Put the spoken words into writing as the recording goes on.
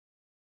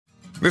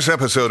This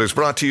episode is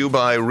brought to you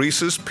by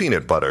Reese's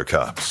Peanut Butter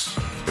Cups.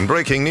 In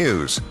breaking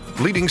news,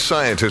 leading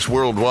scientists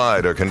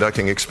worldwide are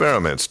conducting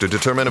experiments to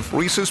determine if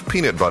Reese's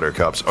Peanut Butter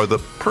Cups are the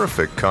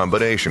perfect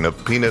combination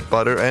of peanut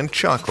butter and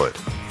chocolate.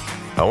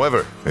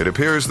 However, it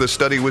appears the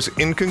study was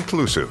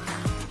inconclusive,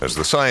 as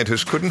the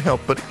scientists couldn't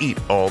help but eat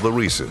all the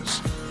Reese's.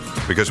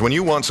 Because when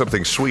you want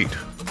something sweet,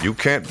 you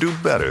can't do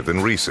better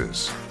than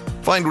Reese's.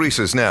 Find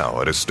Reese's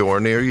now at a store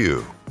near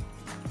you.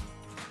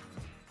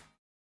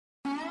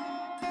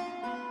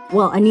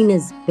 Well,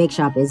 Anina's Bake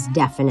Shop is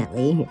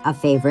definitely a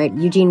favorite.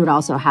 Eugene would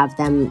also have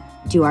them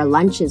do our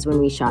lunches when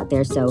we shot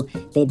there, so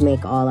they'd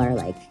make all our,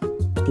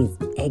 these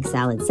egg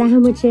salad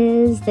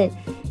sandwiches that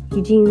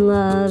Eugene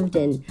loved,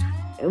 and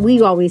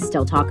we always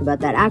still talk about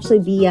that. Actually,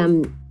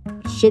 the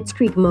Schitt's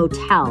Creek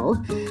Motel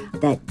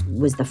that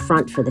was the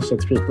front for the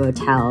Schitt's Creek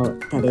Motel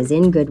that is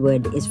in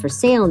Goodwood is for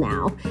sale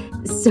now.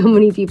 So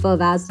many people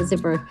have asked us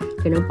if we're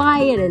going to buy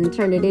it and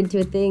turn it into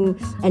a thing.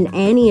 And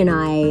Annie and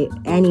I,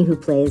 Annie who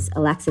plays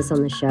Alexis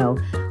on the show,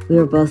 we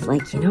were both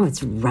like,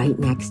 it's right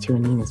next to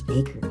Anina's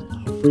Bakery.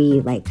 If we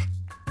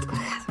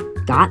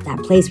got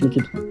that place, we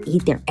could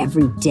eat there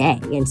every day.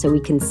 And so we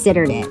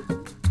considered it.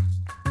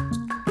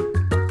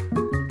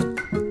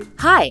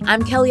 Hi,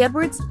 I'm Kelly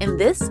Edwards, and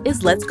this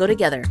is Let's Go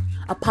Together,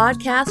 a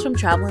podcast from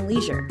Travel and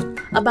Leisure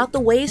about the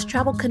ways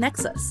travel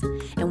connects us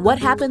and what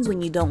happens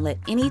when you don't let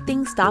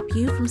anything stop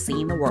you from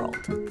seeing the world.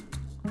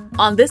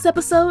 On this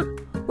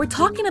episode, we're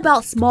talking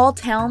about small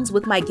towns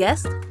with my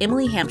guest,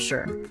 Emily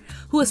Hampshire,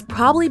 who is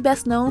probably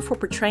best known for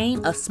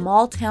portraying a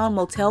small town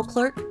motel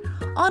clerk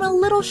on a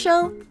little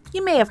show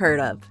you may have heard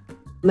of.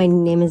 My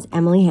name is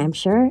Emily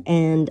Hampshire,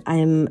 and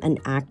I'm an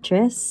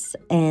actress,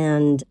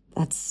 and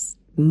that's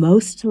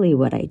mostly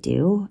what I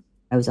do.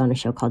 I was on a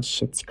show called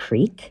Schitt's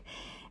Creek,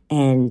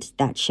 and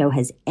that show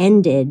has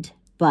ended,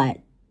 but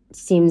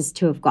seems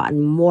to have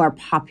gotten more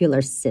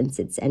popular since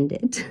it's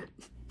ended.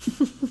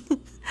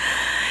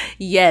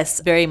 Yes,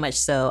 very much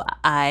so.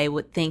 I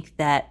would think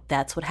that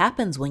that's what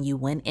happens when you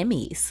win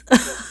Emmys.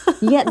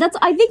 Yeah,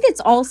 I think it's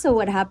also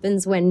what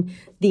happens when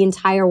the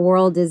entire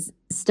world is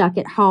stuck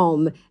at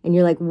home and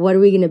you're like, what are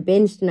we going to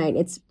binge tonight?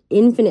 It's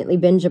infinitely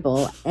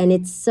bingeable, and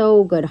it's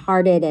so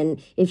good-hearted.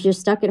 And if you're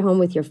stuck at home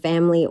with your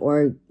family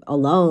or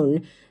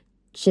alone,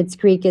 Schitt's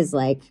Creek is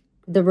like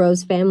the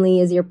Rose family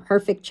is your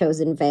perfect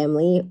chosen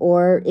family.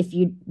 Or if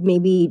you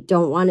maybe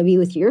don't want to be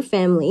with your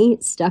family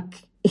stuck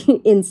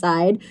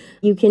inside,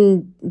 you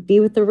can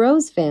be with the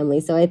Rose family.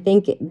 So I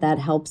think that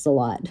helps a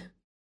lot.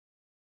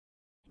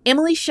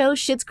 Emily's show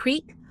Schitt's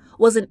Creek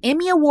was an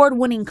Emmy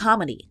Award-winning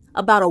comedy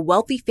about a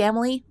wealthy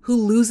family who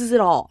loses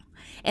it all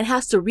and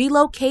has to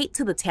relocate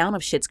to the town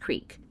of Schitt's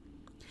Creek.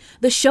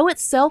 The show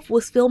itself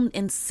was filmed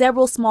in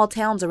several small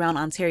towns around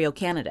Ontario,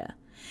 Canada,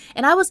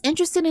 and I was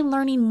interested in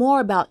learning more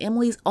about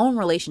Emily's own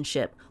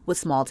relationship with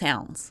small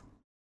towns.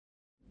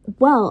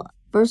 Well,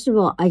 first of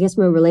all, I guess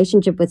my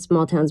relationship with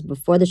small towns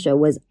before the show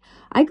was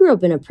I grew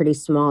up in a pretty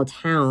small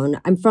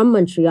town. I'm from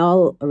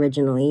Montreal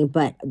originally,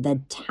 but the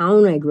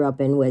town I grew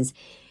up in was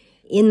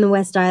in the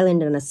West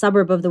Island and a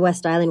suburb of the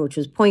West Island, which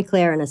was Pointe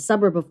Claire, and a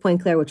suburb of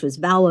Pointe Claire, which was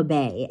Valois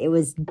Bay. It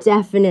was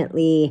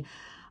definitely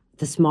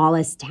the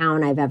smallest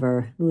town I've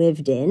ever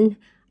lived in.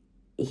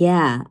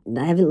 Yeah,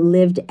 I haven't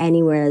lived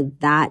anywhere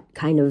that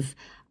kind of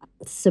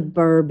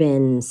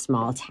suburban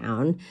small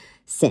town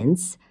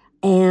since.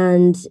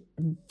 And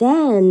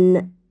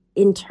then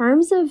in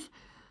terms of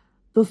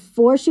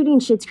before shooting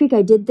Schitt's Creek,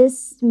 I did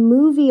this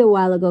movie a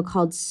while ago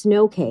called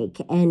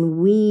Snowcake, and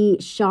we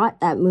shot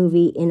that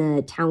movie in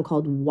a town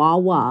called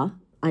Wawa,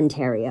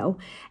 Ontario.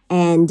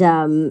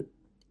 And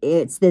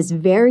it's this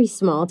very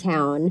small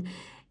town,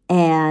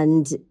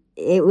 and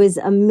it was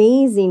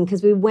amazing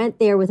because we went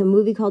there with a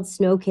movie called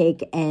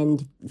Snowcake,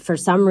 and for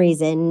some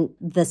reason,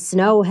 the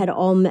snow had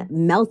all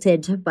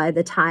melted by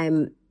the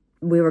time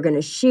we were going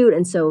to shoot.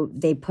 And so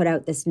they put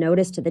out this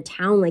notice to the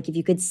town, like, if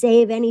you could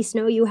save any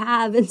snow you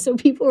have. And so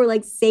people were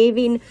like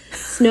saving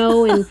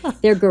snow in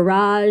their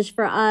garage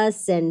for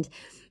us. And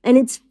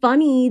it's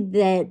funny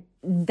that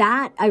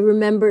I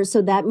remember,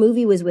 so that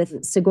movie was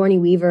with Sigourney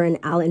Weaver and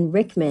Alan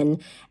Rickman.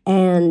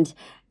 And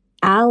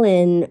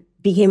Alan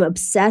became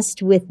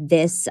obsessed with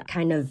this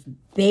kind of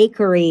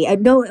bakery.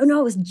 No,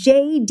 it was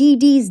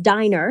JDD's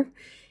Diner.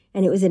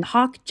 And it was in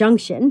Hawk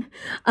Junction.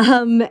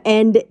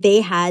 And they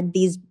had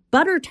these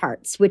butter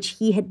tarts, which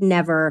he had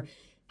never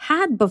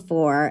had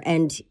before,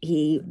 and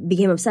he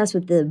became obsessed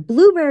with the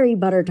blueberry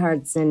butter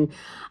tarts. And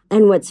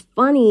what's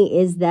funny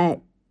is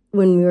that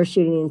when we were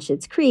shooting in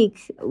Schitt's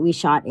Creek, we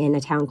shot in a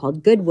town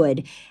called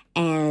Goodwood,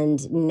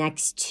 and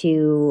next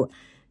to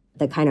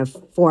the kind of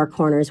four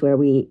corners where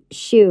we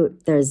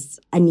shoot, there's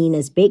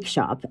Anina's Bake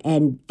Shop,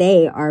 and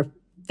they are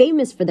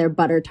famous for their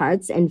butter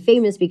tarts and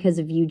famous because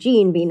of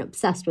Eugene being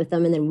obsessed with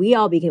them. And then we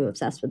all became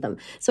obsessed with them.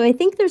 So I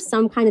think there's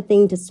some kind of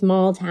thing to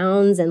small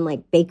towns and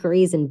like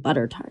bakeries and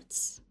butter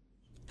tarts.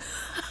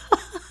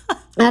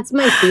 That's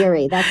my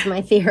theory. That's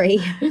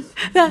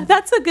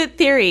a good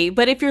theory.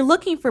 But if you're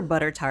looking for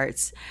butter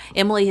tarts,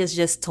 Emily has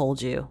just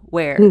told you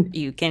where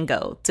you can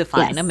go to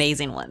find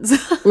amazing ones.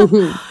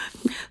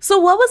 So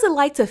what was it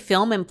like to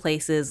film in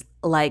places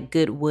like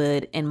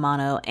Goodwood and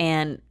Mono?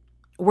 And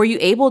were you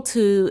able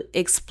to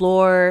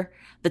explore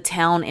the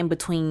town in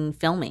between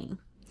filming?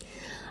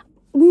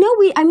 No,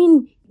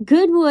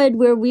 Goodwood,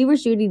 where we were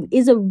shooting,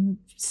 is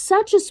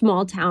such a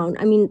small town.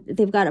 I mean,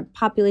 they've got a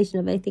population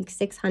of, I think,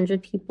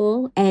 600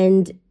 people.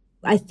 And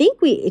I think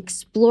we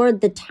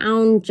explored the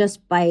town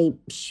just by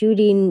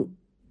shooting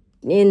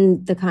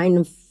in the kind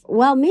of,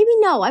 well, maybe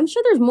no. I'm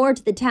sure there's more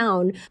to the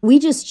town. We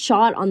just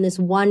shot on this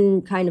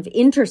one kind of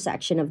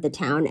intersection of the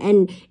town.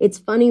 And it's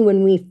funny,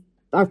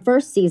 our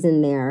first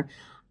season there,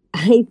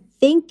 I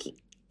think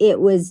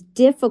it was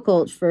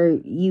difficult for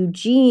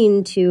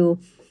Eugene to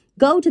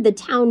go to the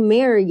town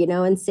mayor,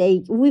 and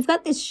say, we've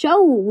got this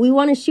show, we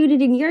want to shoot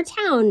it in your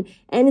town,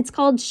 and it's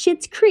called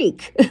Schitt's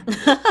Creek.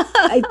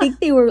 I think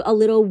they were a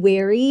little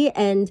wary,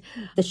 and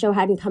the show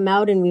hadn't come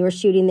out, and we were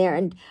shooting there.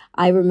 And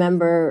I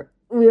remember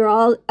we were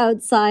all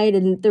outside,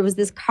 and there was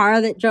this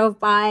car that drove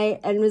by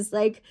and was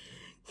like,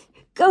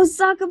 go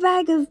suck a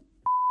bag of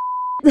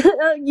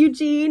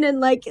Eugene, and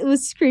like it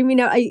was screaming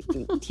out.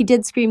 He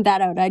did scream that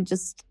out. I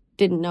just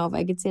didn't know if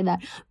I could say that.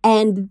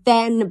 And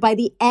then by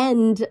the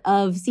end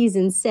of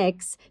season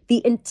 6, the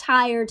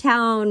entire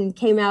town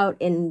came out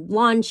in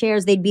lawn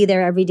chairs. They'd be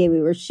there every day we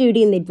were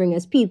shooting. They'd bring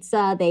us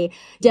pizza. They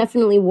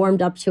definitely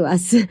warmed up to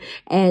us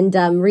and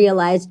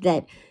realized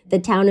that the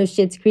town of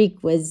Schitt's Creek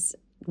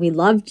we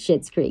loved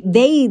Schitt's Creek.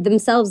 They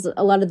themselves,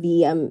 a lot of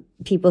the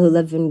people who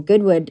live in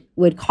Goodwood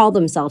would call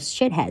themselves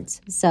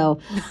shitheads. So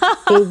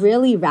they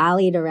really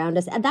rallied around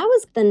us. And that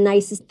was the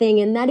nicest thing.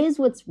 And that is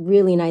what's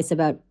really nice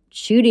about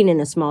shooting in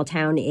a small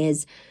town,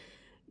 is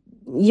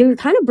you're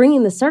kind of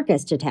bringing the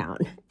circus to town,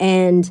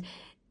 and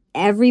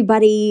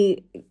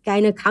everybody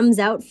kind of comes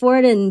out for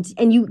it,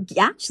 and you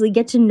actually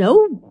get to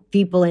know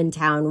people in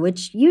town,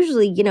 which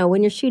usually,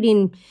 when you're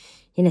shooting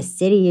in a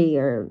city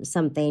or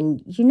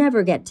something, you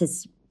never get to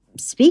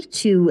speak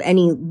to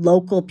any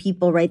local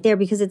people right there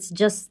because it's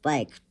just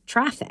like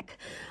traffic.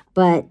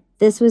 But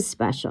this was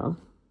special.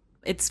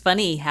 It's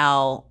funny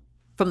how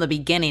from the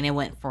beginning it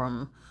went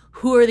from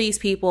who are these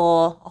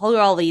people? Who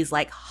are all these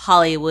like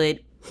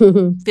Hollywood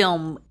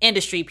film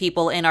industry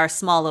people in our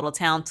small little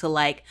town to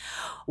like,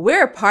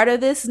 we're a part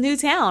of this new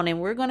town and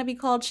we're going to be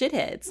called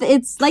shitheads.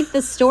 It's like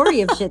the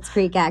story of Schitt's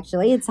Creek,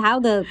 actually. It's how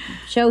the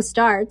show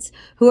starts.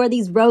 Who are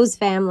these Rose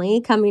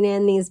family coming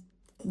in, these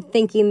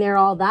thinking they're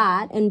all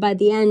that. And by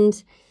the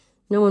end,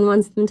 no one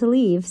wants them to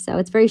leave. So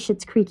it's very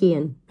Schitt's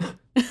Creekian.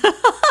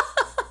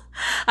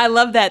 I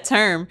love that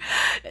term.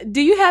 Do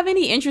you have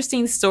any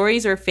interesting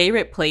stories or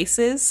favorite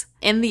places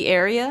in the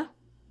area?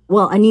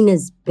 Well,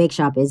 Anina's Bake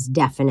Shop is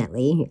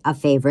definitely a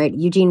favorite.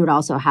 Eugene would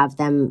also have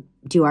them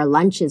do our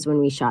lunches when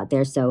we shot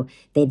there. So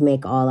they'd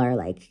make all our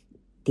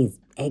these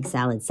egg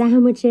salad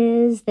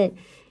sandwiches that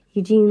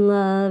Eugene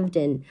loved.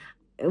 And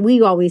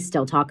we always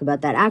still talk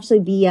about that. Actually,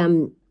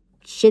 the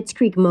Schitt's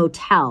Creek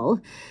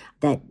Motel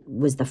that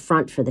was the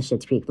front for the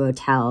Schitt's Creek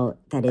Motel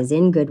that is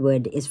in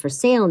Goodwood is for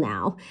sale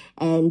now.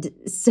 And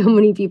so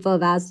many people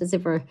have asked us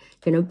if we're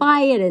going to buy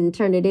it and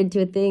turn it into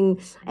a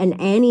thing.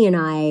 And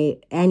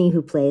Annie,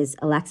 who plays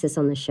Alexis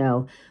on the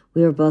show,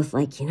 we were both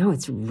like,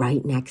 it's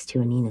right next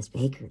to Anina's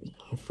Bakery.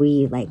 If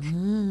we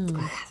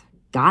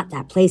got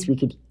that place, we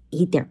could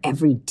eat there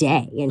every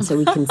day. And so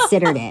we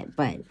considered it.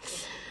 But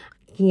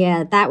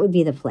yeah, that would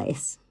be the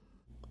place.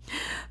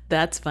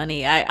 That's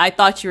funny. I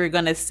thought you were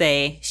going to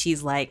say,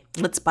 she's like,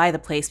 let's buy the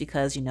place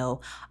because,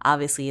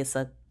 obviously it's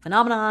a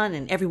phenomenon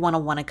and everyone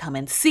will want to come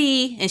and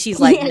see. And she's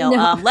like,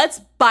 no. Let's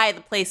buy the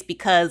place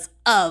because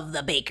of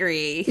the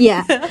bakery.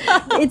 Yeah.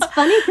 It's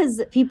funny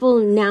because people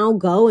now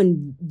go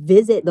and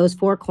visit those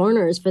four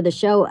corners for the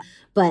show.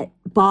 But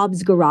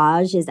Bob's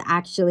Garage is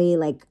actually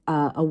like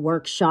a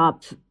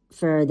workshop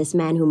for this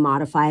man who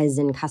modifies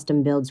and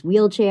custom builds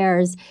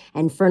wheelchairs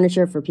and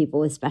furniture for people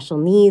with special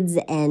needs.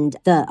 And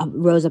the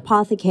Rose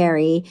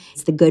Apothecary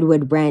is the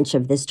Goodwood branch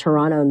of this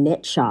Toronto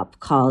knit shop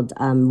called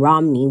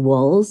Romney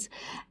Wools.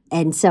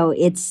 And so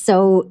it's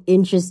so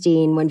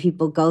interesting when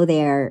people go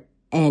there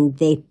and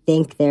they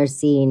think they're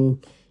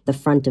seeing the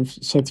front of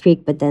Schitt's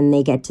Creek, but then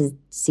they get to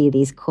see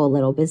these cool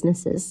little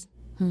businesses.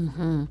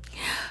 Mm-hmm.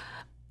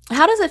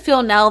 How does it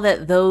feel now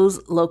that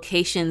those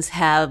locations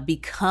have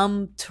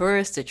become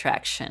tourist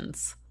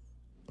attractions?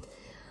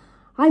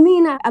 I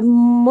mean, I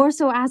more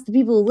so ask the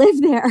people who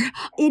live there.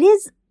 It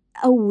is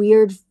a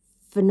weird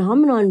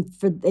phenomenon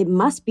it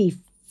must be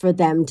for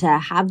them to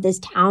have this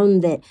town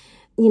that,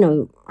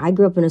 I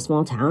grew up in a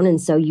small town. And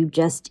so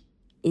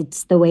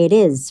it's the way it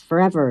is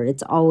forever.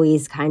 It's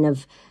always kind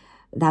of,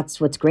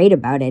 that's what's great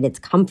about it. It's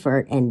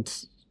comfort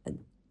and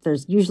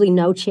there's usually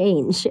no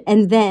change.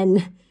 And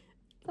then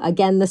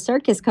again, the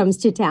circus comes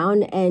to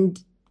town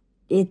and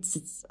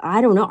it's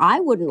I don't know. I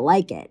wouldn't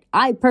like it.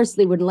 I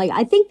personally wouldn't like it.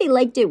 I think they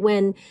liked it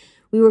when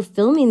we were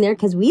filming there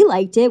because we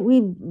liked it.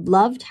 We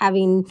loved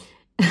having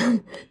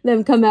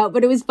them come out.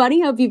 But it was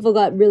funny how people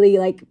got really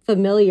like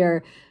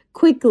familiar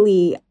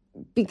quickly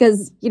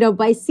because, you know,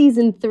 by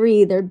season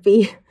 3, there'd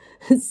be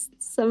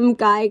some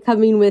guy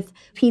coming with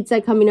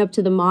pizza coming up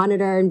to the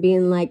monitor and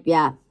being like,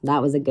 yeah,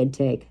 that was a good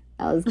take.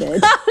 That was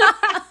good.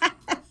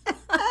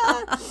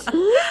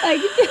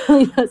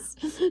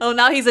 Oh,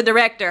 now he's a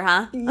director,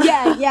 huh?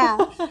 Yeah.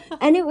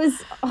 And it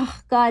was,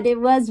 it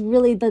was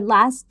really the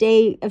last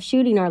day of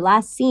shooting our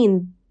last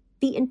scene.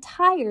 The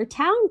entire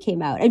town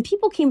came out and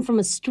people came from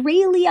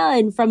Australia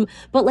and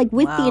but like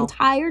with the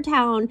entire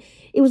town,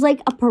 it was like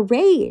a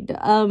parade.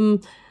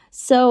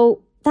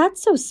 So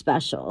that's so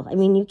special. I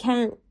mean, you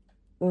can't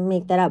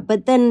make that up.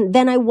 But then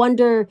I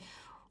wonder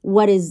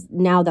what is,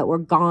 now that we're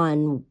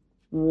gone,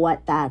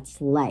 what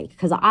that's like.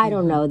 Because I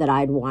don't know that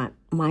I'd want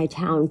my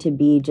town to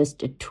be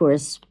just a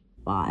tourist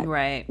spot.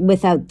 Right.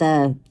 Without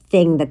the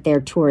thing that they're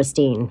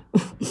touristing.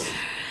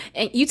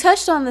 And you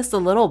touched on this a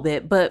little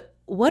bit, but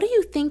what do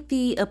you think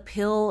the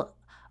appeal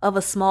of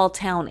a small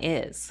town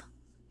is?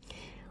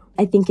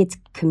 I think it's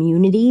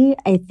community.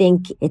 I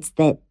think it's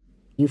that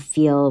you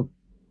feel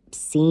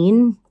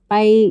seen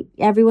by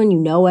everyone. You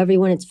know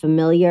everyone. It's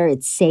familiar.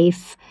 It's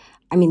safe.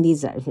 I mean,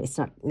 it's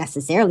not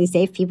necessarily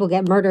safe. People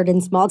get murdered in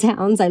small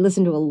towns. I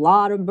listen to a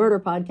lot of murder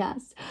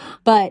podcasts.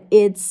 But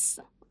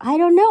I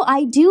don't know.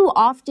 I do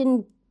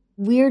often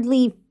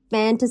weirdly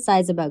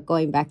fantasize about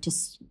going back to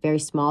very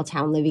small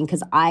town living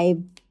because I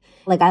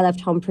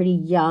left home pretty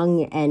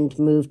young and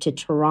moved to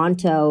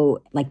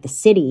Toronto, like the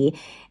city.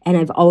 And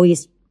I've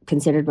always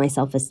considered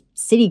myself a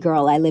city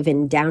girl. I live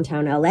in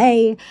downtown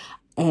LA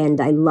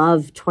and I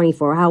love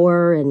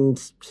 24-hour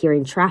and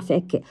hearing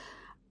traffic.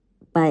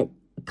 But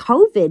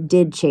COVID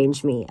did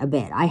change me a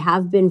bit. I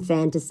have been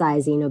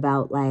fantasizing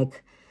about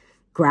like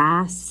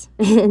grass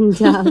and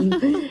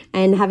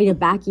and having a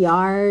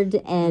backyard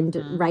and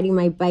riding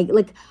my bike.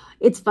 Like,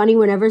 it's funny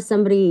whenever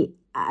somebody...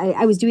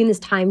 I was doing this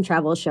time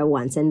travel show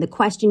once, and the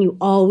question you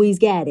always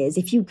get is,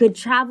 if you could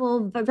travel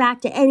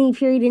back to any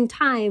period in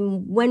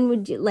time, when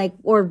would you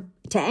or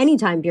to any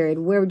time period,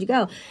 where would you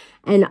go?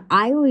 And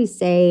I always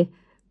say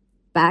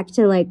back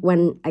to like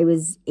when I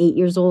was 8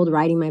 years old,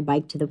 riding my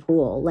bike to the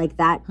pool, like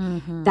that,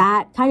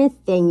 that kind of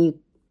thing.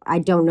 I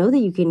don't know that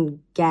you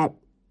can get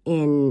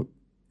in,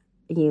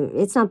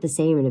 it's not the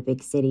same in a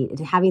big city.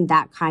 Having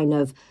that kind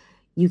of,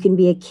 you can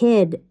be a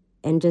kid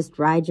and just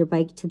ride your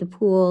bike to the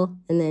pool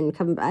and then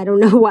come. I don't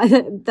know why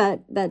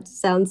that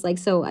sounds like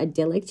so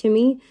idyllic to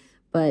me,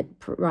 but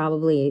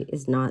probably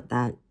is not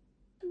that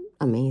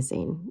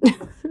amazing.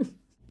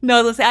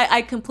 No, listen,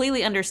 I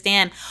completely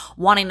understand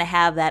wanting to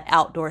have that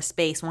outdoor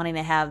space, wanting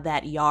to have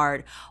that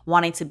yard,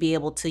 wanting to be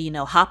able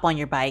to, hop on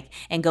your bike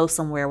and go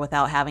somewhere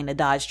without having to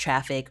dodge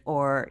traffic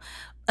or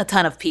a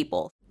ton of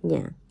people.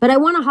 Yeah. But I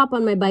want to hop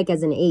on my bike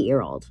as an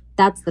 8-year-old.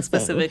 That's the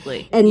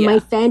specifically. Thing. And my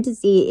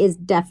fantasy is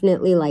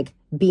definitely like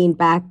being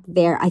back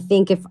there. I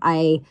think if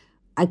I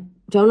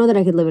don't know that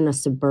I could live in a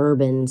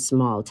suburban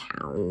small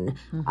town.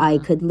 I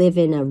could live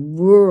in a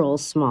rural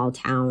small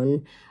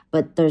town,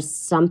 but there's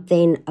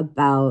something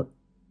about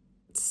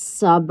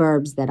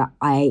suburbs that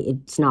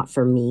it's not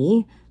for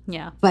me.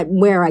 Yeah. But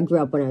where I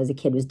grew up when I was a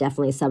kid was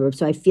definitely a suburb.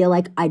 So I feel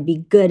like I'd be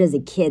good as a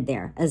kid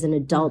there. As an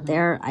adult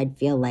there, I'd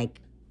feel like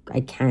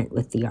I can't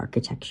with the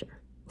architecture.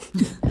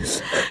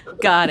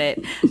 Got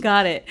it.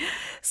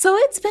 So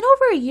it's been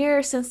over a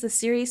year since the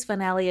series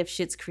finale of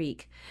Schitt's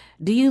Creek.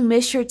 Do you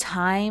miss your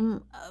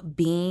time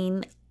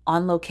being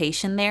on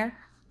location there?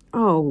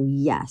 Oh,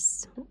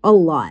 yes, a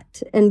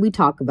lot. And we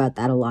talk about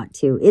that a lot,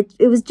 too. It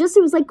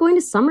was like going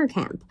to summer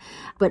camp,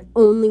 but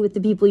only with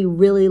the people you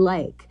really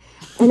like.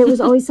 And it was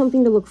always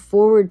something to look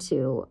forward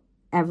to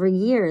every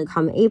year.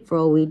 Come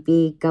April, we'd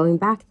be going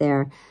back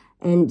there.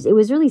 And it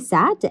was really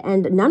sad to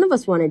end. None of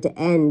us wanted to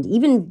end.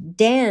 Even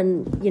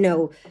Dan,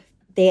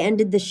 they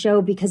ended the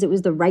show because it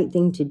was the right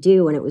thing to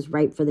do and it was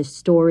right for the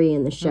story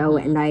and the show.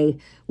 And I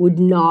would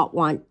not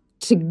want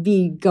to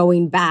be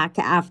going back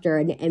after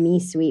an Emmy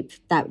sweep.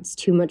 That's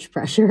too much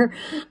pressure.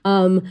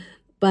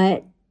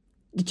 But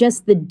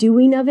just the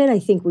doing of it, I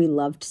think we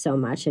loved so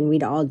much and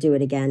we'd all do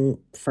it again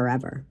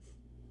forever.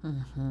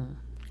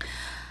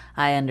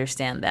 I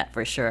understand that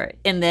for sure.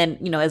 And then,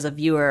 as a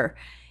viewer,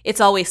 it's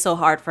always so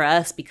hard for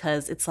us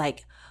because it's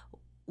like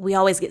we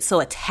always get so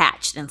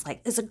attached and it's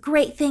like, there's a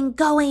great thing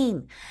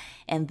going.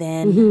 And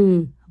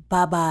then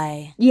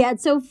bye-bye. Yeah,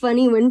 it's so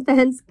funny when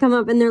fans come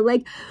up and they're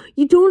like,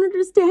 you don't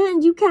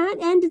understand. You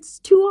can't end. It's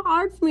too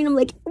hard for me. And I'm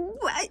like,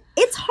 what?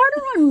 It's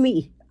harder on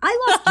me. I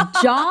lost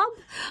a job.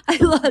 I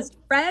lost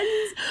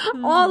friends,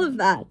 all of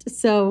that.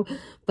 So,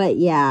 but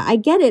yeah, I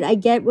get it. I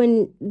get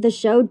when the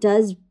show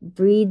does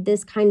breed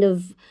this kind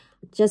of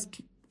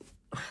just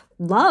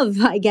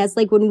love, I guess.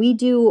 Like when we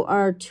do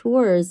our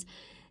tours,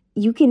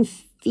 you can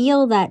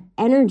feel that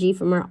energy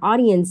from our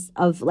audience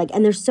of like,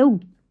 and they're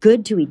so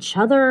good to each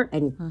other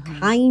and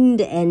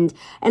kind. And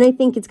I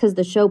think it's because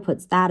the show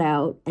puts that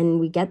out and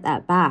we get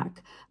that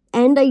back.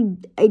 And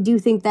I do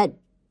think that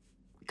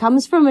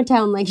comes from a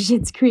town like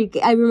Schitt's Creek.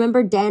 I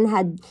remember Dan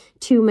had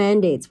 2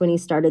 mandates when he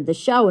started the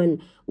show.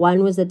 And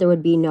One was that there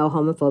would be no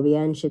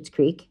homophobia in Schitt's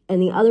Creek,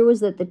 and the other was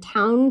that the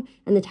town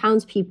and the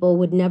townspeople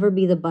would never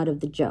be the butt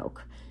of the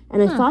joke.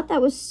 And I thought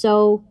that was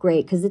so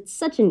great because it's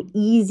such an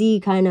easy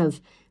kind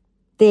of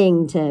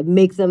thing to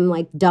make them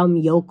like dumb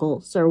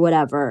yokels or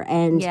whatever.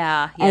 And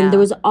and there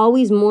was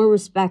always more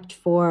respect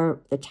for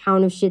the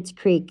town of Schitt's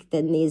Creek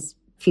than these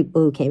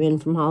people who came in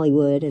from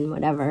Hollywood and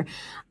whatever.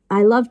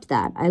 I loved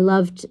that. I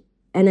loved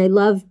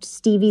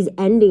Stevie's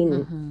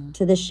ending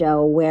to the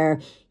show, where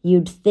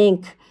you'd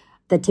think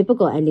the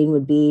typical ending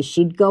would be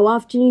she'd go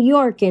off to New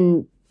York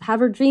and have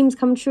her dreams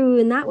come true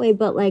in that way.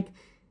 But like,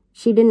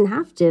 she didn't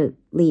have to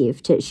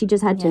leave. She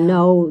just had to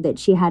know that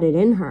she had it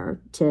in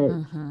her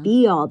to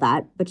be all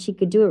that, but she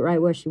could do it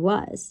right where she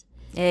was.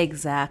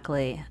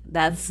 Exactly.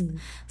 That's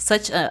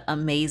such an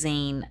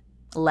amazing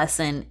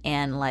lesson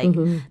and like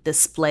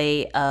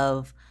display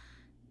of,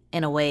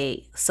 in a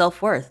way,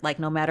 self-worth. Like,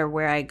 no matter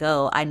where I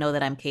go, I know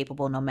that I'm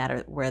capable no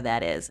matter where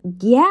that is.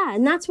 Yeah,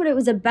 and that's what it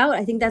was about.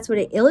 I think that's what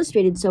it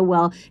illustrated so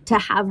well, to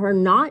have her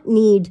not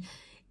need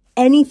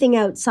anything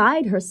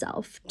outside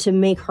herself to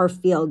make her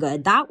feel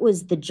good. That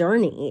was the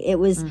journey. It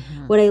was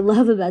what I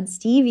love about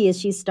Stevie is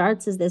she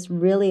starts as this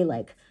really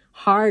like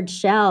hard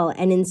shell,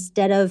 and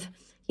instead of,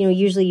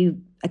 usually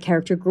a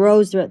character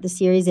grows throughout the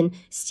series, and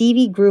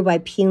Stevie grew by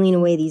peeling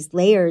away these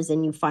layers,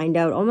 and you find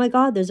out, oh my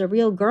God, there's a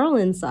real girl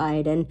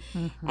inside.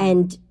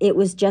 And it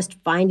was just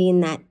finding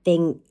that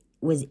thing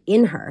was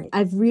in her.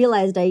 I've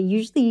realized I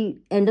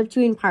usually end up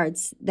doing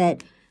parts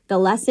that the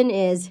lesson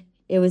is,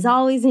 it was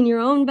always in your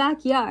own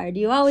backyard.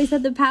 You always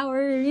had the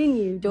power in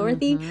you,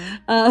 Dorothy.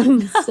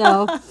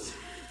 So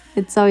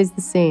it's always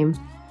the same.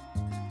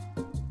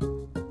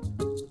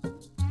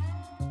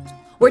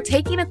 We're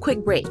taking a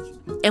quick break,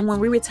 and when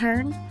we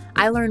return,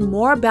 I learn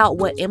more about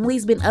what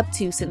Emily's been up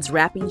to since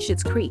wrapping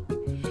Schitt's Creek,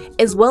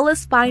 as well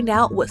as find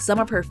out what some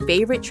of her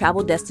favorite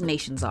travel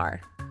destinations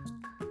are.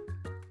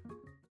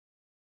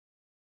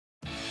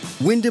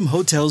 Wyndham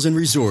Hotels and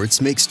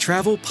Resorts makes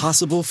travel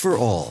possible for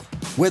all.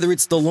 Whether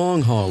it's the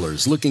long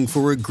haulers looking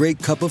for a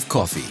great cup of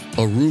coffee,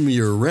 a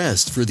roomier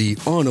rest for the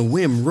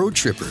on-a-whim road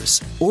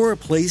trippers, or a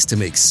place to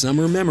make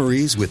summer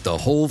memories with the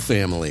whole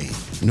family.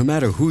 No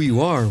matter who you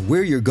are,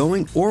 where you're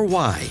going, or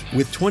why,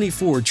 with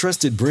 24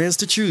 trusted brands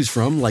to choose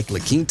from like La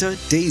Quinta,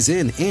 Days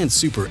Inn, and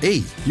Super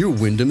 8, your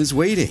Wyndham is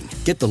waiting.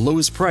 Get the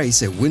lowest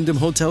price at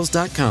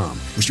WyndhamHotels.com.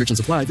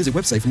 Restrictions apply. Visit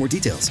website for more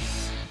details.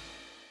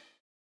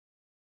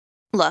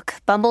 Look,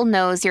 Bumble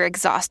knows you're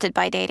exhausted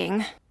by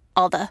dating.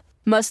 All the,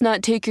 must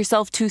not take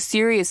yourself too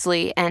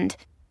seriously, and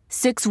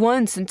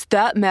 6'1" since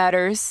that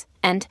matters,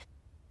 and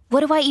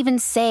what do I even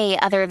say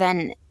other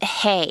than,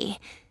 hey?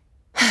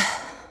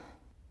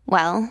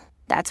 Well,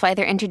 that's why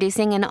they're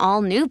introducing an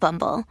all-new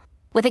Bumble,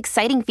 with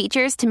exciting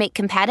features to make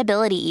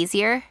compatibility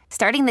easier,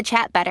 starting the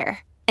chat better,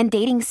 and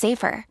dating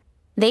safer.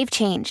 They've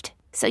changed,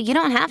 so you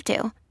don't have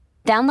to.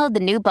 Download the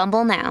new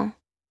Bumble now.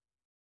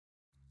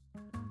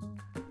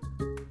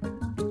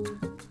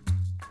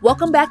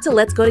 Welcome back to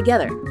Let's Go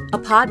Together, a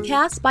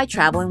podcast by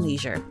Travel +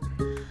 Leisure.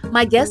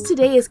 My guest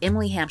today is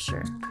Emily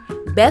Hampshire,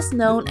 best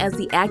known as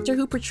the actor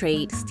who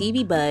portrayed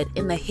Stevie Budd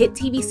in the hit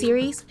TV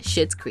series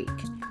Schitt's Creek.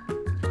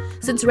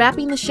 Since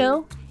wrapping the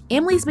show,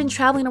 Emily's been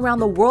traveling around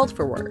the world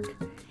for work,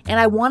 and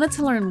I wanted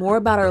to learn more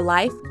about her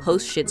life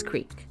post Schitt's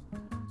Creek.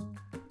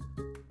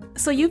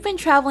 So you've been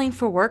traveling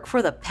for work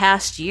for the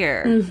past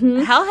year.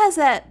 How has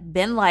that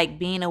been like,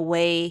 being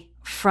away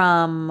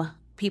from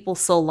people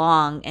so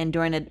long and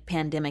during a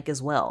pandemic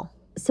as well?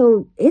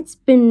 So I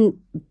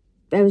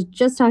was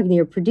just talking to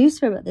your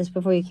producer about this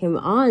before you came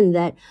on,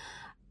 that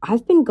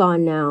I've been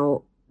gone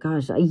now,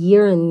 a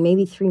year and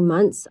maybe 3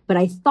 months. But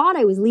I thought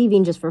I was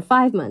leaving just for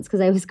 5 months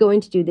because I was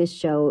going to do this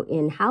show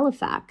in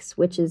Halifax,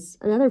 which is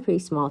another pretty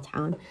small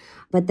town.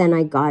 But then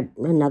I got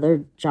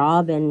another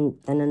job and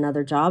then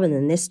another job and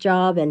then this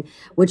job, and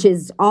which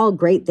is all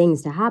great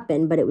things to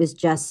happen. But it was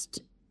just,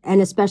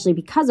 and especially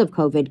because of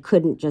COVID,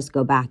 couldn't just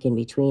go back in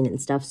between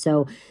and stuff.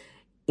 So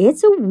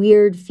it's a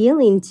weird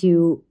feeling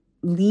to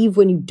leave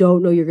when you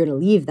don't know you're going to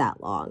leave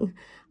that long.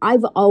 I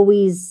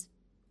always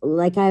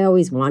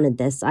wanted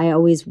this. I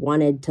always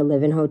wanted to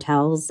live in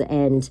hotels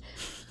and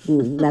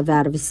live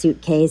out of a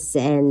suitcase,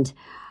 and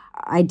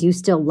I do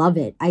still love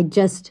it. I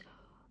just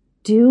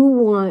do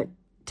want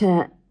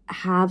to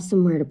have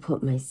somewhere to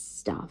put my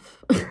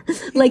stuff,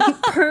 like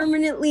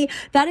permanently.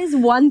 That is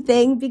one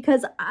thing,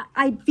 because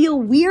I feel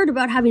weird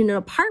about having an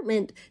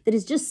apartment that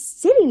is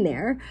just sitting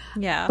there.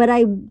 Yeah. But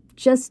I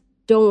just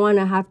don't want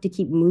to have to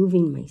keep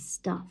moving my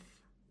stuff.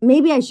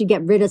 Maybe I should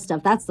get rid of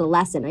stuff. That's the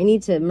lesson. I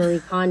need to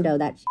Marie Kondo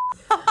that.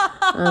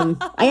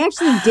 I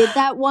actually did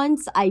that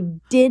once. I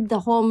did the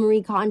whole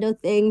Marie Kondo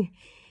thing,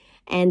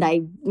 and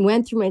I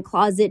went through my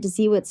closet to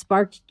see what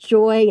sparked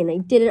joy, and I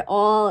did it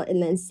all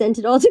and then sent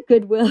it all to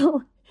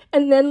Goodwill.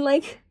 And then,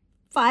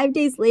 5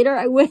 days later,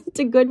 I went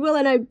to Goodwill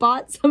and I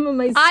bought some of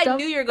my stuff. I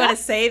knew you were going to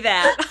say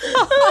that.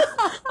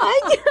 I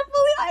can't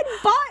believe I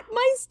bought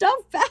my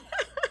stuff back.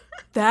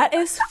 That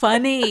is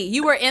funny.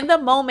 You were in the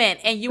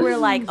moment and you were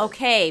like,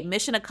 okay,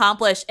 mission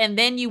accomplished. And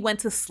then you went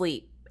to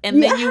sleep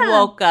And then you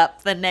woke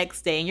up the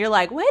next day and you're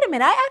like, wait a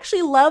minute, I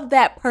actually love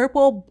that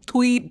purple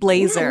tweed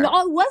blazer. Yeah,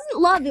 no, it wasn't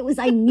love. It was,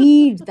 I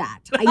need that.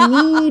 I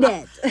need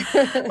it.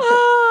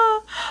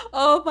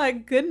 Oh my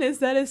goodness,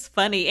 that is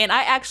funny. And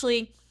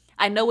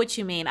I know what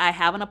you mean. I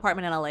have an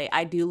apartment in LA.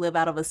 I do live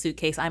out of a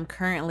suitcase. I'm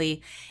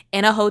currently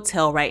in a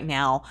hotel right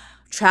now,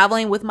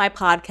 traveling with my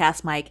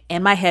podcast mic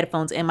and my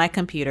headphones and my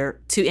computer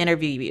to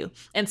interview you.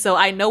 And so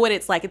I know what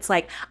it's like. It's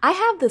like, I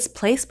have this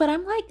place, but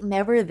I'm like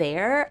never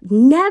there.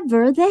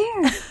 Never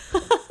there.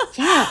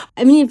 Yeah.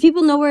 I mean, if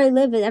people know where I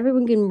live,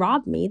 everyone can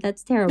rob me.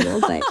 That's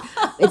terrible, but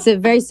it's a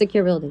very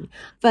secure building.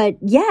 But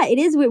yeah, it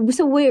is weird.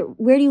 So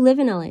where do you live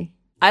in LA?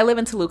 I live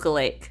in Toluca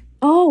Lake.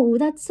 Oh,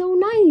 that's so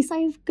nice. I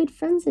have good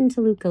friends in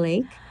Toluca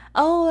Lake.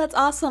 Oh, that's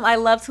awesome. I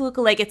love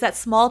Toluca Lake. It's that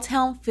small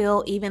town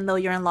feel, even though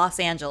you're in Los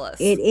Angeles.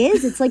 It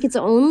is. It's like its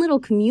own little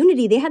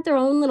community. They had their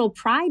own little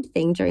pride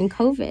thing during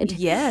COVID.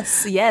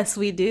 Yes,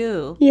 we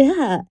do.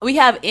 Yeah. We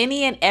have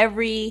any and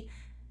every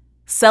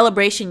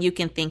celebration you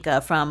can think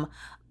of, from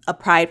a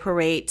pride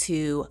parade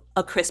to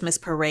a Christmas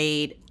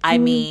parade. I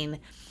mean,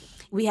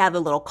 we have the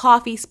little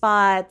coffee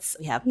spots.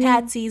 We have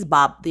Patsy's,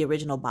 Bob, the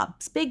original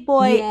Bob's Big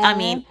Boy. Yeah. I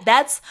mean,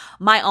 that's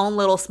my own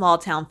little small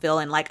town feel.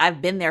 And like,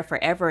 I've been there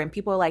forever. And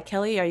people are like,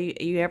 Kelly, are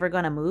you ever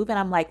going to move? And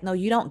I'm like, no,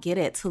 you don't get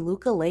it.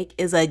 Toluca Lake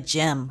is a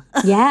gem.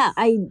 Yeah.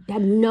 I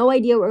had no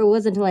idea where it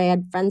was until I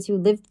had friends who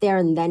lived there.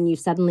 And then you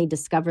suddenly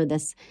discover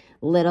this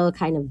little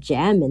kind of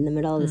gem in the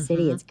middle of the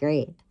city. It's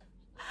great.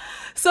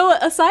 So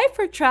aside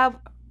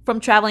from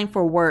traveling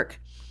for work,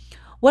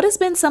 what has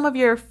been some of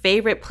your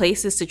favorite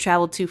places to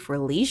travel to for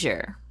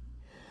leisure?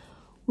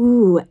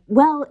 Ooh,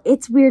 well,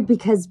 it's weird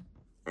because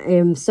I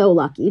am so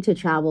lucky to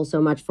travel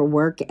so much for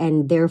work,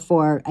 and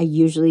therefore I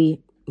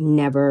usually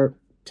never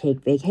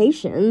take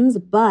vacations.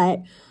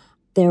 But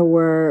there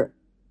were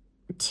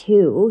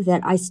two that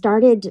I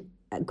started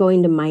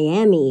going to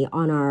Miami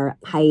on our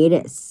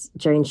hiatus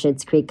during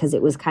Schitt's Creek because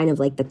it was kind of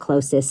like the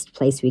closest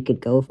place we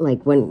could go,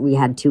 like when we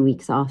had 2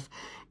 weeks off.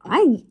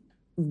 I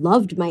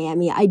loved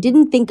Miami. I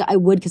didn't think I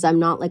would because I'm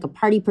not like a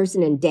party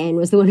person, and Dan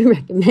was the one who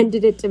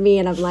recommended it to me,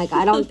 and I'm like,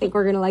 I don't think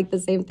we're gonna like the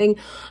same thing.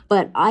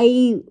 But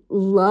I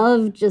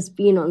loved just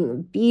being on the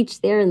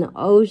beach there in the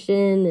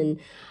ocean, and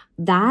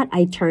that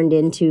I turned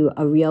into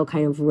a real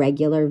kind of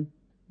regular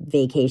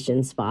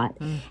vacation spot.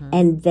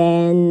 And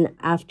then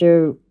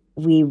after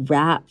we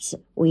wrapped,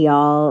 we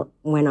all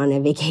went on a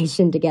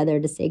vacation together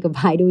to say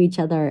goodbye to each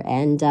other.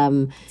 And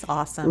It's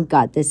awesome. we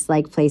got this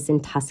like place in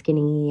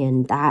Tuscany,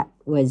 and that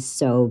was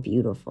so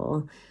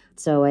beautiful.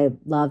 So I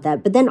love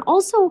that. But then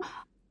also,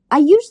 I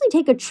usually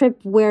take a trip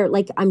where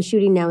like I'm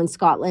shooting now in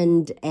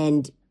Scotland,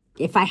 and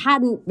if I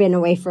hadn't been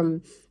away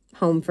from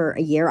home for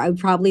a year, I would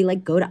probably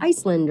like go to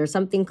Iceland or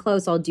something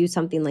close. I'll do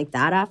something like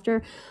that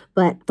after.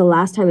 But the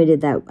last time I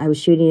did that, I was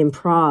shooting in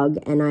Prague,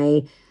 and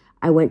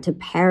I went to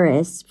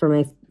Paris for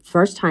my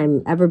first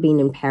time ever being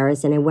in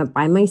Paris, and I went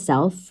by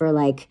myself for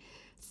like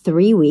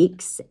 3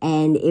 weeks,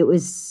 and it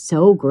was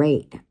so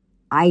great.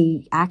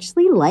 I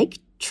actually like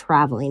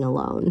traveling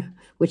alone,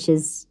 which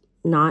is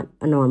not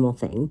a normal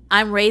thing.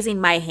 I'm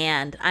raising my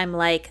hand. I'm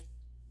like,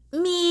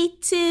 me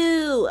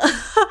too.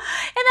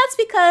 And that's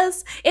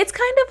because it's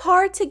kind of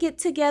hard to get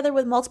together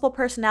with multiple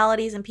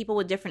personalities and people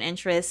with different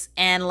interests.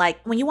 And like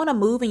when you want to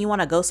move and you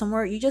want to go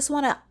somewhere, you just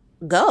want to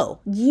go.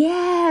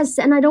 Yes,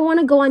 and I don't want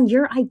to go on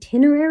your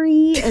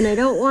itinerary, and I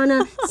don't want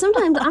to.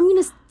 Sometimes I'm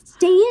going to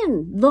stay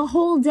in the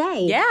whole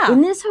day. Yeah.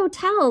 In this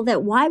hotel.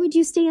 That why would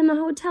you stay in the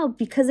hotel?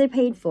 Because I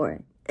paid for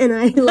it, and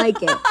I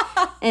like it,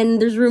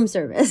 and there's room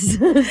service.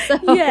 So.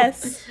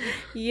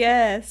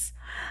 Yes.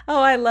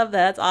 Oh, I love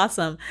that. That's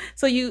awesome.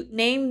 So you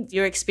named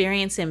your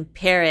experience in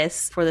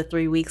Paris for the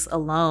 3 weeks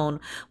alone.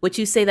 Would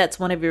you say that's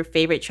one of your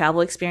favorite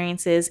travel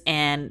experiences?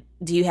 And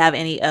do you have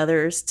any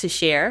others to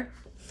share?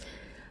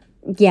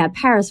 Yeah,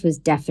 Paris was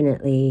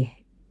definitely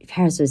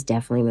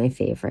my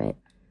favorite.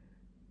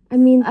 I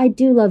mean, I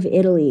do love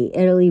Italy.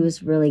 Italy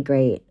was really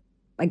great.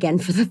 Again,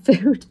 for the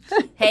food.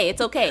 Hey,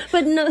 it's okay.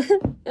 But no,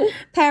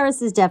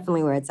 Paris is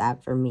definitely where it's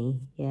at for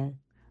me. Yeah.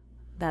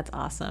 That's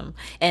awesome.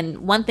 And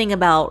one thing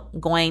about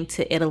going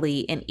to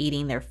Italy and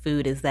eating their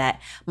food is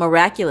that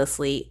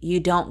miraculously, you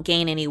don't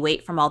gain any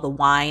weight from all the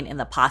wine and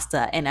the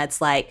pasta. And it's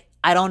like,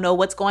 I don't know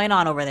what's going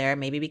on over there.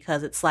 Maybe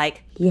because it's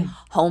like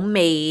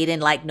homemade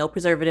and like no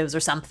preservatives or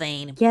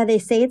something. Yeah, they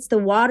say it's the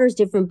water's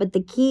different, but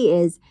the key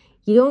is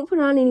you don't put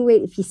on any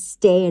weight if you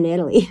stay in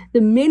Italy. The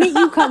minute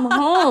you come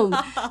home,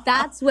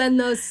 that's when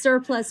those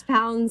surplus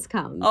pounds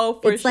come. Oh,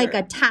 for sure. It's like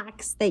a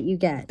tax that you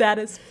get. That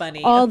is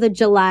funny. All the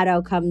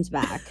gelato comes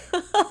back.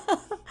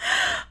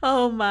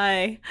 Oh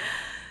my.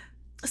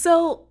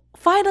 So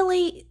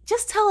finally,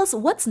 just tell us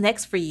what's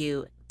next for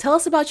you. Tell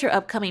us about your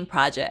upcoming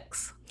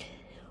projects.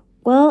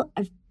 Well,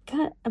 I've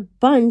got a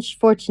bunch,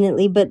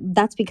 fortunately, but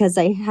that's because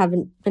I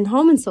haven't been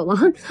home in so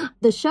long.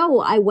 The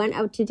show I went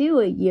out to do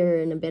a year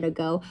and a bit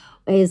ago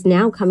is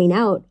now coming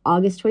out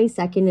August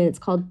 22nd, and it's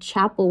called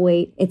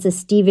Chapelwaite. It's a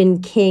Stephen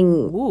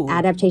King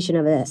adaptation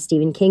of a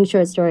Stephen King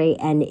short story,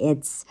 and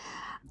it's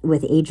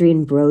with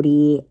Adrian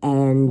Brody,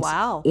 and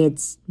wow,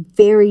 it's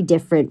very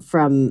different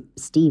from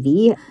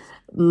Stevie.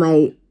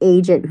 My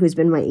agent, who's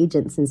been my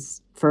agent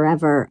since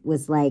forever,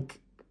 was like,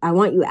 I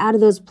want you out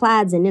of those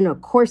plaids and in a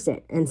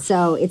corset. And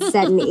so it's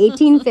set in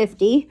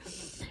 1850,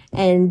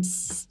 and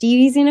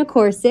Stevie's in a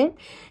corset.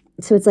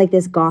 So it's like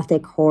this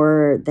gothic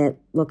horror that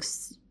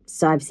looks,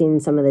 so I've seen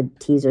some of the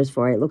teasers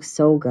for it. It looks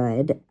so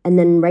good. And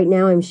then right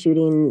now I'm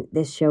shooting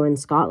this show in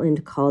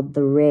Scotland called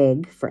The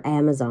Rig for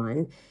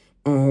Amazon.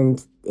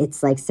 And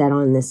it's like set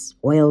on this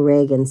oil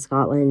rig in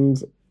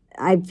Scotland.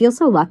 I feel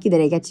so lucky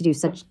that I get to do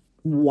such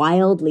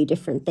wildly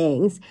different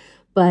things.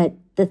 But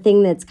the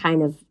thing that's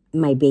kind of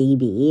my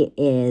baby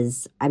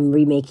is I'm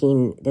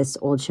remaking this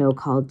old show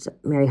called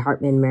Mary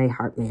Hartman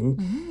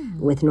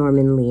with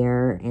Norman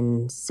Lear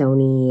and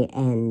Sony.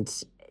 And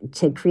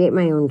to create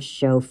my own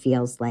show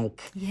feels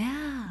like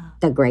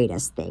the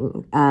greatest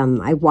thing.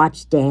 I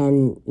watched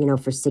Dan,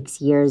 for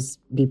 6 years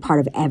be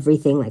part of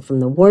everything, like from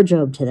the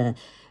wardrobe to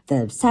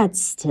the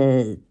sets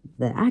to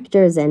the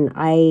actors. And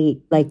I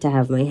like to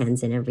have my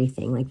hands in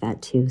everything like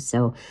that too.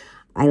 So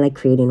I like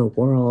creating a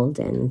world,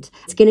 and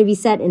it's going to be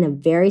set in a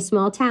very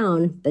small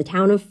town, the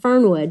town of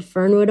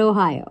Fernwood,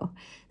 Ohio.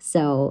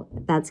 So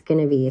that's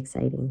going to be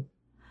exciting.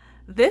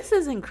 This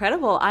is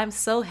incredible. I'm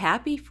so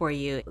happy for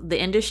you.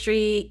 The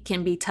industry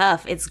can be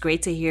tough. It's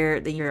great to hear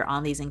that you're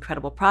on these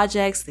incredible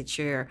projects, that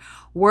you're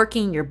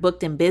working, you're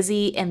booked and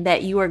busy, and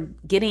that you are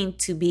getting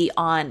to be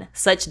on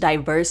such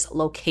diverse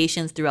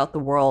locations throughout the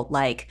world.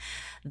 Like,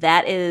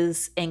 that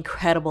is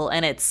incredible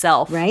in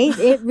itself. Right?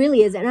 It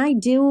really is. And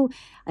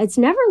it's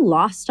never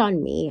lost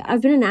on me.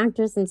 I've been an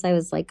actor since I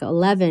was like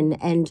 11,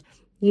 and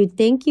you'd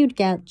think you'd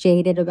get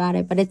jaded about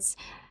it, but it's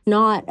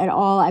not at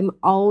all. I'm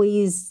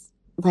always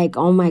like,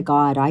 oh my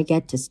God, I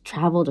get to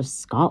travel to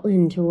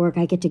Scotland to work.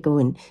 I get to go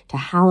into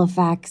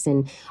Halifax.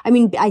 And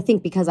I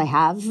think because I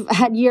have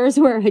had years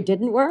where I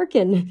didn't work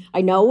and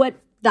I know what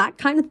that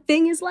kind of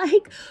thing is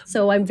like.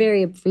 So I'm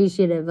very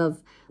appreciative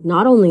of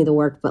not only the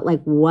work, but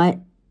like what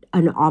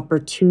an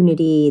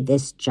opportunity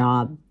this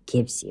job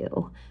gives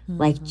you.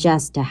 Like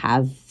just to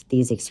have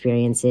these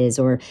experiences,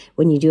 or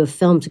when you do a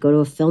film, to go to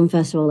a film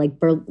festival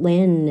like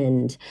Berlin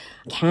and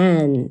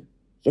Cannes.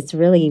 It's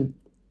really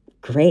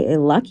great.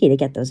 Lucky to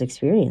get those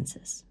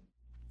experiences.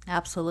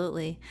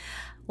 Absolutely.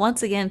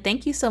 Once again,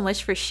 thank you so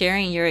much for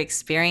sharing your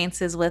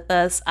experiences with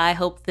us. I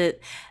hope that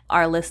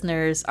our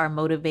listeners are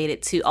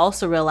motivated to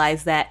also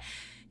realize that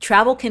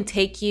travel can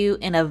take you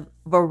in a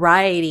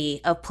variety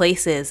of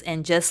places,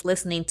 and just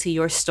listening to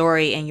your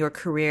story and your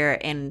career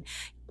and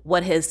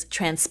what has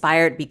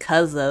transpired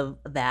because of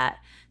that,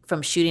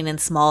 from shooting in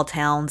small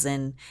towns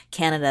in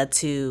Canada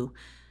to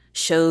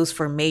shows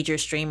for major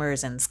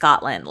streamers in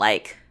Scotland,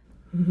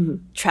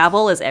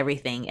 travel is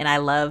everything. And I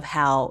love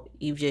how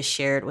you've just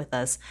shared with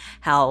us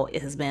how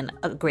it has been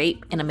a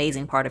great and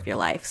amazing part of your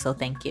life. So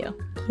thank you.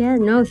 Yeah,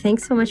 no,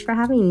 thanks so much for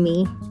having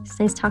me. It's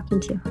nice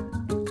talking to you.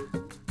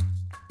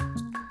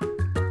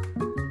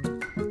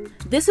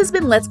 This has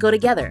been Let's Go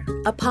Together,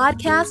 a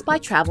podcast by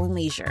Travel and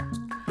Leisure.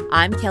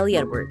 I'm Kelly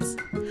Edwards.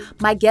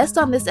 My guest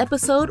on this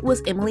episode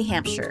was Emily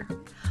Hampshire.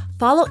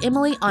 Follow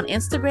Emily on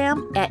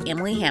Instagram at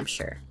Emily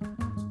Hampshire.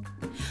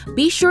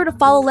 Be sure to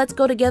follow Let's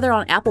Go Together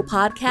on Apple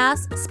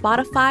Podcasts,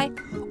 Spotify,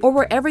 or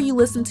wherever you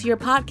listen to your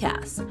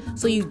podcasts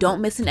so you don't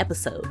miss an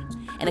episode.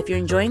 And if you're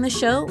enjoying the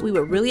show, we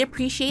would really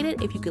appreciate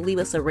it if you could leave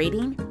us a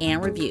rating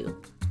and review.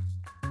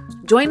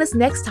 Join us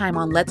next time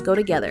on Let's Go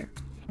Together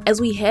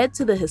as we head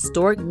to the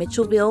historic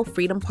Mitchellville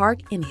Freedom Park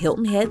in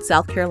Hilton Head,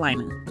 South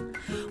Carolina,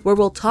 where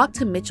we'll talk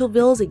to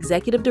Mitchellville's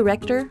Executive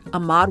Director,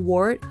 Ahmad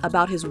Ward,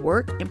 about his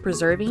work in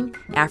preserving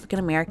African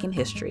American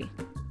history.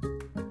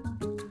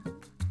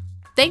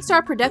 Thanks to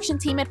our production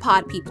team at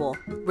Pod People,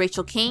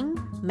 Rachel King,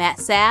 Matt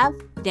Sav,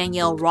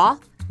 Danielle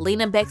Roth,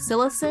 Lena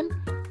Beck-Sillison,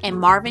 and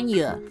Marvin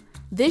Yuh.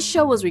 This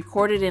show was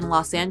recorded in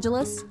Los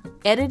Angeles,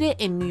 edited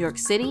in New York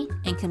City,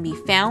 and can be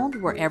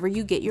found wherever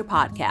you get your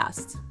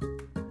podcasts.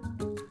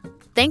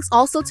 Thanks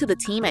also to the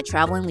team at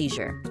Travel and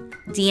Leisure,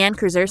 Deanne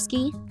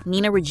Krzersky,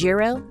 Nina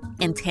Ruggiero,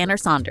 and Tanner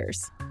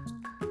Saunders.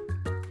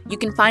 You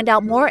can find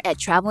out more at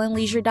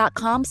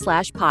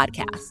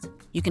travelandleisure.com/podcast.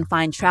 You can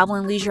find Travel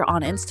and Leisure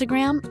on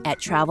Instagram at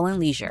Travel and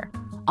Leisure,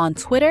 on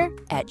Twitter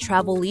at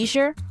Travel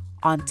Leisure,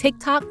 on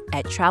TikTok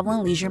at Travel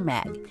and Leisure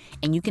Mag,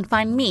 and you can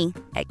find me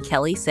at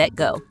Kelly Set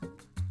Go.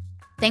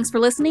 Thanks for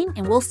listening,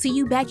 and we'll see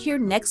you back here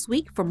next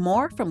week for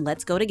more from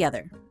Let's Go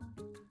Together.